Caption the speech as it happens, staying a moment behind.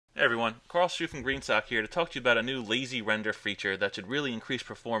Hey everyone, Carl Shu from GreenSock here to talk to you about a new lazy render feature that should really increase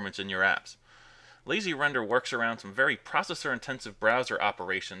performance in your apps. Lazy render works around some very processor-intensive browser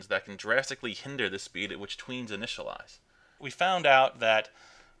operations that can drastically hinder the speed at which tweens initialize. We found out that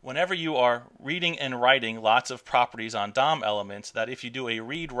whenever you are reading and writing lots of properties on DOM elements, that if you do a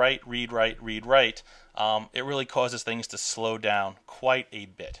read-write, read-write, read-write, it really causes things to slow down quite a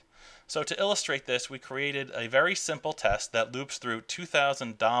bit. So to illustrate this, we created a very simple test that loops through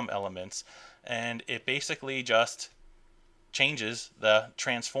 2,000 DOM elements, and it basically just changes the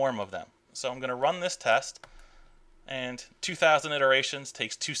transform of them. So I'm going to run this test, and 2,000 iterations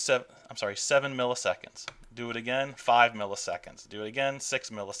takes 7 milliseconds. Do it again, 5 milliseconds. Do it again, 6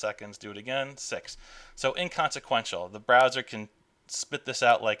 milliseconds. Do it again, 6. So inconsequential. The browser can spit this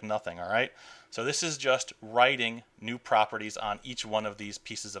out like nothing, all right? So this is just writing new properties on each one of these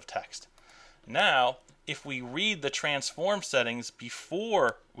pieces of text. Now, if we read the transform settings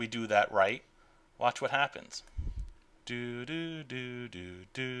before we do that write, watch what happens. Do do do do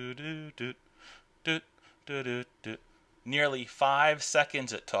do do do do do do do. Nearly 5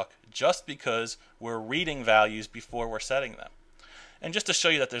 seconds it took just because we're reading values before we're setting them. And just to show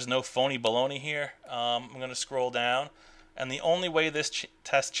you that there's no phony baloney here, I'm going to scroll down. And the only way this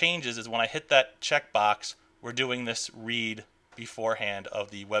test changes is when I hit that checkbox, we're doing this read beforehand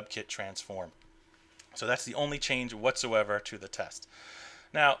of the WebKit transform. So that's the only change whatsoever to the test.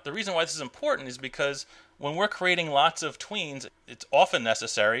 Now, the reason why this is important is because when we're creating lots of tweens, it's often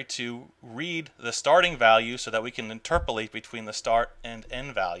necessary to read the starting value so that we can interpolate between the start and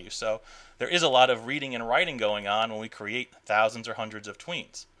end value. So there is a lot of reading and writing going on when we create thousands or hundreds of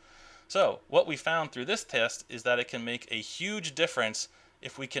tweens. So what we found through this test is that it can make a huge difference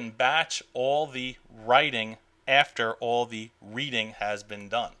if we can batch all the writing after all the reading has been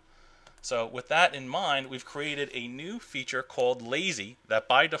done. So with that in mind, we've created a new feature called lazy that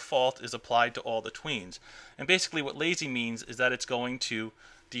by default is applied to all the tweens. And basically what lazy means is that it's going to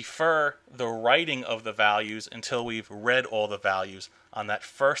defer the writing of the values until we've read all the values on that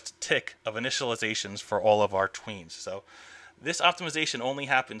first tick of initializations for all of our tweens. So this optimization only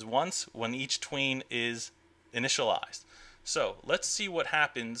happens once when each tween is initialized. So let's see what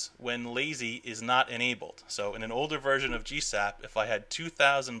happens when lazy is not enabled. So in an older version of GSAP, if I had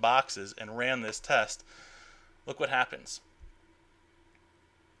 2,000 boxes and ran this test, look what happens.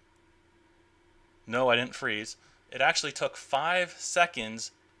 No, I didn't freeze. It actually took 5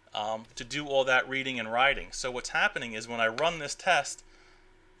 seconds to do all that reading and writing. So what's happening is when I run this test,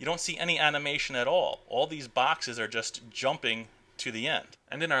 you don't see any animation at all. All these boxes are just jumping to the end.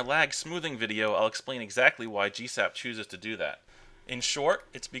 And in our lag smoothing video, I'll explain exactly why GSAP chooses to do that. In short,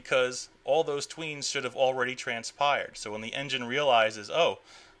 it's because all those tweens should have already transpired. So when the engine realizes, oh,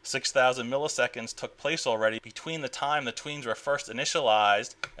 6,000 milliseconds took place already between the time the tweens were first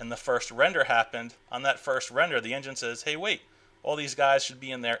initialized and the first render happened, on that first render, the engine says, hey, wait, all these guys should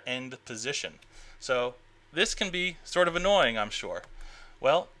be in their end position. So this can be sort of annoying, I'm sure.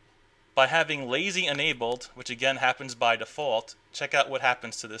 Well, by having lazy enabled, which again happens by default, check out what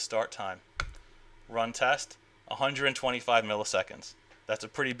happens to this start time. Run test, 125 milliseconds. That's a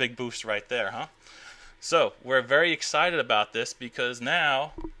pretty big boost right there, huh? So we're very excited about this because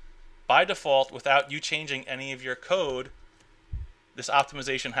now, by default, without you changing any of your code, this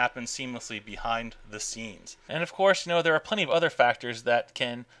optimization happens seamlessly behind the scenes. And of course, there are plenty of other factors that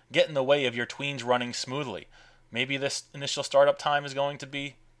can get in the way of your tweens running smoothly. Maybe this initial startup time is going to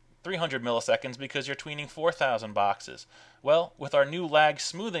be 300 milliseconds because you're tweening 4,000 boxes. Well, with our new lag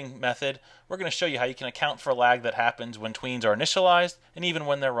smoothing method, we're going to show you how you can account for lag that happens when tweens are initialized and even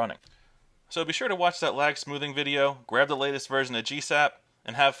when they're running. So be sure to watch that lag smoothing video, grab the latest version of GSAP,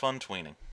 and have fun tweening.